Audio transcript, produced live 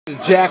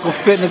Jackal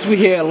Fitness. We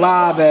here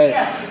live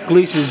at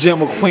Gleason's Gym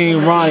with Queen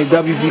Ronij,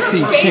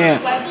 WBC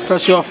champ.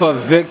 Fresh off her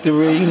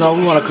victory. You know,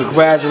 we want to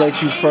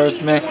congratulate you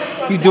first, man.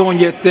 You doing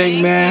your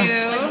thing,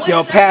 man.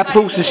 Yo, Pat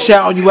Poops is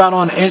shouting you out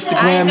on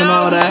Instagram and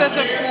all that. He's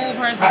such a cool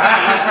person, such a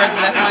cool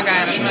person. That's my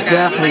guy. That's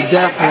my guy.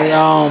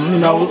 Definitely. You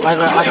know,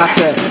 like I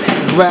said,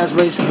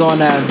 congratulations on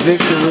that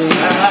victory.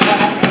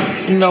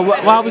 You know,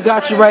 while we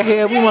got you right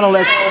here, we want to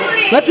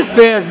let the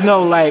fans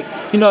know, like,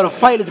 you know, the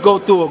fighters go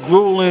through a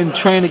grueling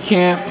training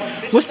camp.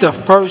 What's the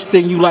first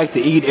thing you like to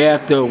eat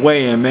after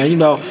weigh-in, man? You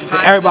know,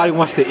 everybody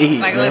wants to eat.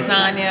 Like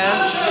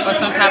lasagna or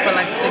some type of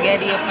like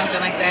spaghetti or something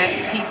like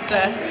that.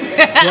 Pizza.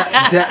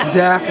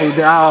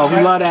 Definitely. Oh,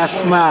 we love that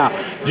smile.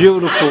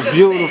 Beautiful,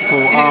 beautiful.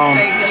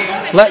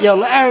 Let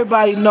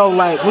everybody know,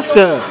 like, what's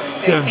the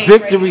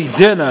victory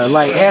dinner?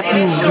 Like, after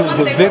you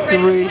do the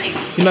victory,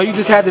 you know, you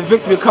just had the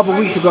victory a couple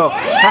weeks ago.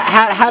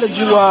 How did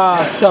you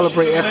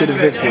celebrate after the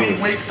victory?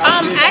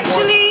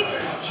 Actually,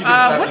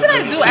 what did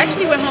I do? I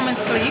actually went home and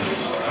sleep.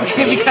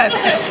 Because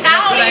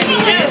that's what I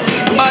needed.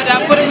 But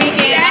for the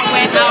weekend, I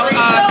went out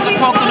to the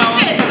Poconos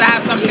because I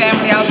have some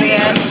family out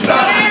there. So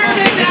I'm going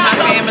to visit my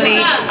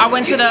family. I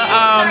went to the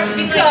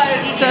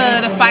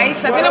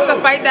fights. I think there was a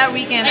fight that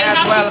weekend as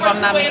well, if I'm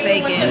not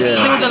mistaken.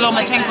 Yeah. There was a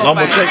Lomachenko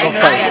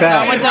fight. Yeah,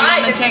 so I went to a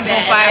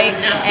Lomachenko fight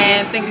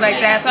and things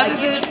like that. So I just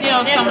did, you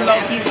know, some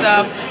low-key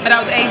stuff. But I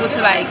was able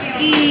to, like,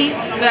 eat.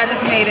 So that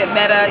just made it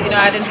better. You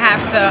know, I didn't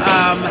have to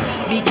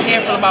be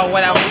careful about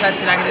what I was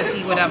touching. I could just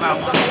eat whatever I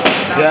want.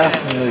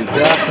 Definitely.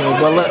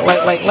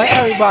 But let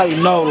everybody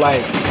know,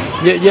 like,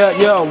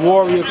 you're a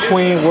warrior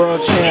queen,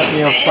 world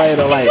champion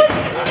fighter. Like,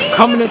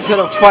 coming into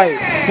the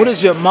fight, what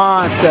is your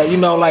mindset? You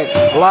know, like,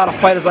 a lot of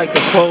fighters like to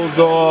close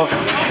off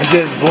and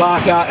just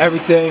block out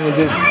everything and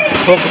just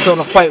focus on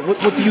the fight. What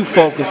do you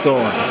focus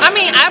on? I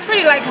mean, I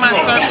pretty like my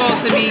circle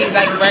to be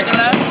like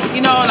regular,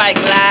 you know, like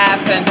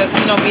laughs and just,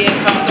 you know, being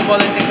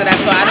comfortable and things like that.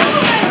 So I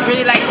don't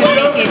really like to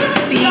make it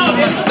seem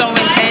so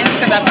intense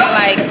because I feel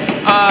like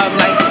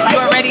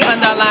you're already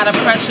under a lot of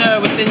pressure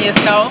within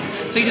yourself.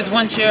 So you just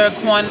want your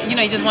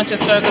you just want your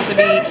circle to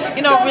be,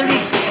 you know, really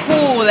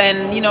cool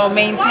and, you know,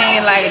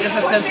 maintain like just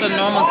a sense of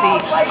normalcy.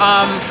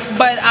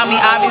 But I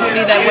mean,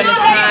 obviously that when it's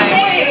time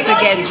to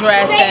get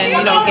dressed and,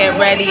 you know, get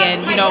ready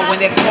and, you know, when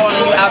they're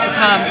calling you out to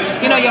come,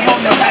 you know, your whole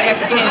mentality has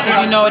to change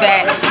because you know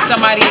that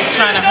somebody is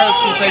trying to hurt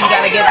you. So you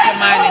got to get your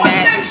mind in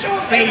that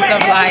space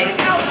of like,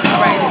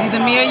 all right, it's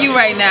either me or you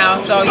right now.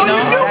 So, you know,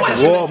 that's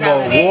just war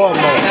mode.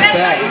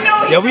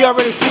 Yeah, we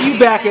already see you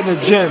back in the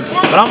gym,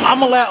 but I'm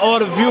gonna let all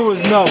the viewers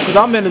know because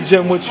I'm in the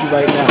gym with you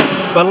right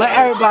now. But let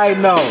everybody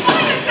know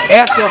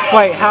after a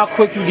fight how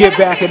quick you get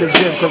back in the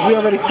gym because we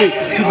already see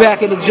you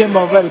back in the gym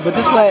already. But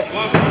just let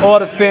all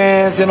the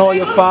fans and all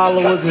your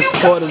followers and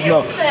supporters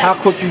know how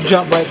quick you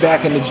jump right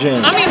back in the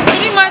gym. I mean,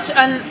 pretty much,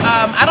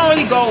 I don't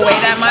really go away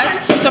that much.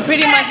 So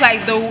pretty much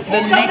like the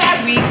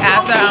next week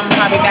after, I'm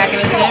probably back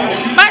in the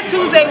gym. By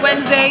Tuesday,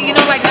 Wednesday, you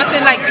know, like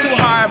nothing like too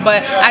hard,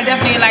 but I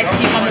definitely like to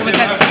keep on moving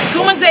because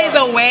 2 much days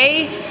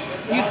away,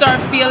 you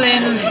start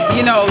feeling,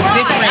 you know,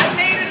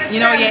 different. You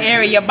know, your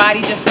area, your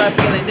body just start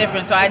feeling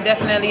different. So I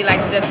definitely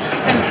like to just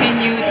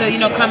continue to, you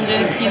know, come to,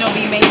 you know,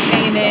 be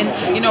maintaining,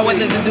 you know,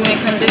 whether it's doing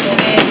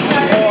conditioning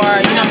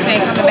or, you know what I'm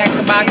saying, coming back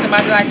to boxing,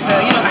 but I like to,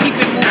 you know, keep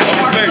it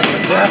moving.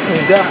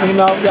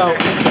 Definitely.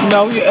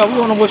 We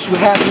want to wish you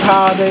happy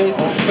holidays.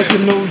 It's a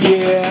new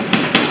year.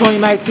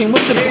 2019,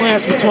 what's the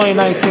plans for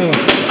 2019?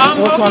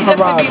 What's on the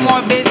horizon? Just to be more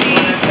busy,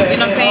 you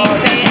know what I'm saying,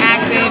 stay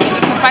active and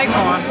just to fight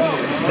more.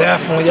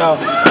 Definitely, yo.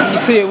 You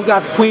see it, we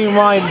got the Queen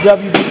Ronij,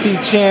 WBC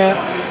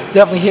champ.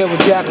 Definitely here with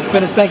Jackal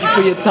Fitness. Thank you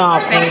for your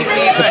time, Queen. Thank you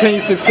for your continue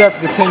success,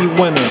 continue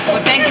winning.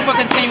 Well, thank you for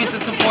continuing to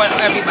support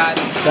everybody.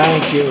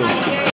 Thank you.